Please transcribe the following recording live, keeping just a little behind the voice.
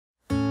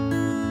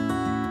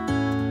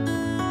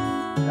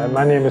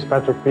My name is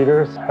Patrick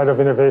Peeters, Head of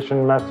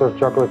Innovation, Master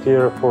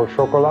Chocolatier for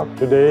Chocolove.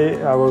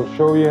 Today I will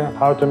show you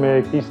how to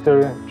make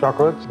Easter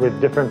chocolates with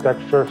different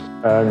textures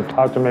and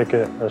how to make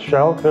a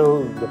shell.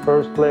 Fill the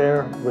first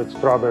layer with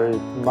strawberry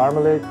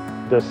marmalade,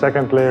 the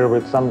second layer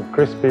with some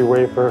crispy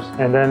wafers,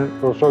 and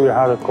then we'll show you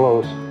how to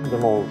close the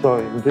mold. So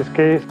in this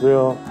case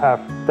we'll have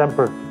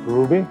tempered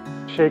ruby.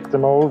 Shake the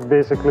mold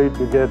basically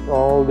to get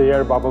all the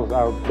air bubbles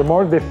out. The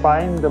more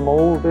defined the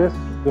mold is,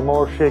 the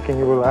more shaking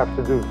you will have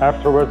to do.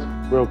 Afterwards,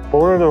 we'll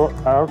pour it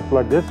out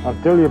like this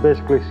until you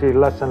basically see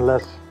less and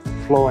less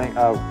flowing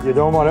out. You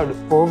don't want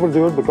to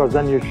overdo it because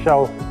then your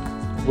shell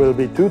will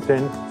be too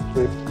thin.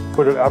 So you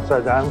put it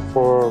upside down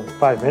for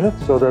 5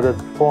 minutes so that it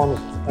forms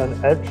an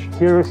edge.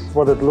 Here's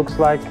what it looks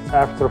like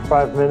after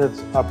 5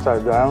 minutes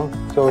upside down.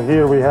 So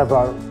here we have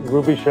our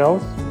ruby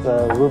shells,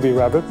 the ruby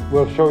rabbit.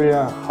 We'll show you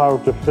how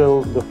to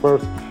fill the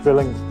first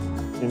filling.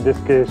 In this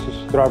case,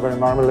 strawberry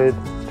marmalade.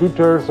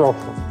 2/3 of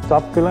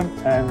top filling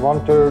and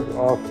 1/3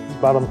 of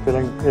bottom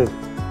filling is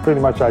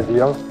pretty much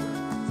ideal.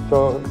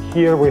 So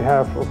here we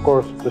have, of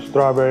course, the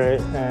strawberry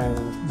and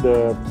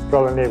the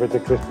praliné with the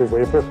crispy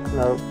wafers.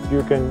 Now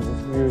you can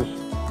use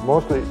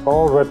mostly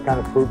all red kind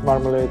of fruit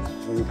marmalades.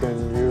 You can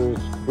use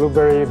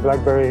blueberry,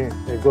 blackberry.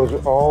 It goes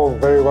all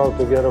very well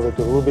together with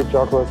the ruby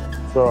chocolate.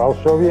 So I'll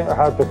show you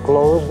how to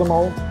close the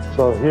mold.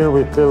 So here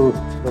we fill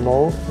the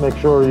mold. Make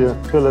sure you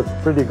fill it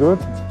pretty good.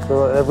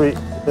 So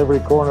every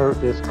corner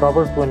is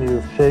covered when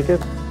you shake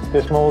it.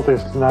 This mold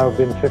has now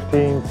been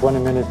 15-20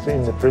 minutes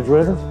in the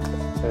refrigerator.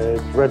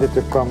 It's ready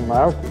to come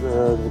out.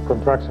 The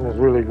contraction is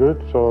really good,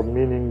 so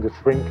meaning the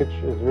shrinkage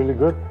is really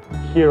good.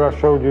 Here I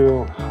showed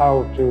you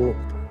how to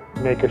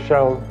make a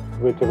shell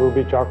with the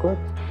ruby chocolate.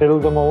 Fill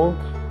the mold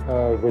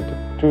with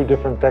 2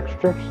 different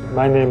textures.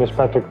 My name is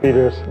Patrick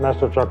Peeters,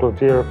 Master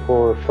Chocolatier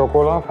for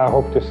Chocolove. I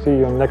hope to see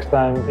you next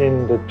time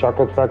in the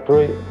chocolate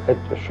factory at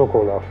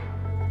Chocolove.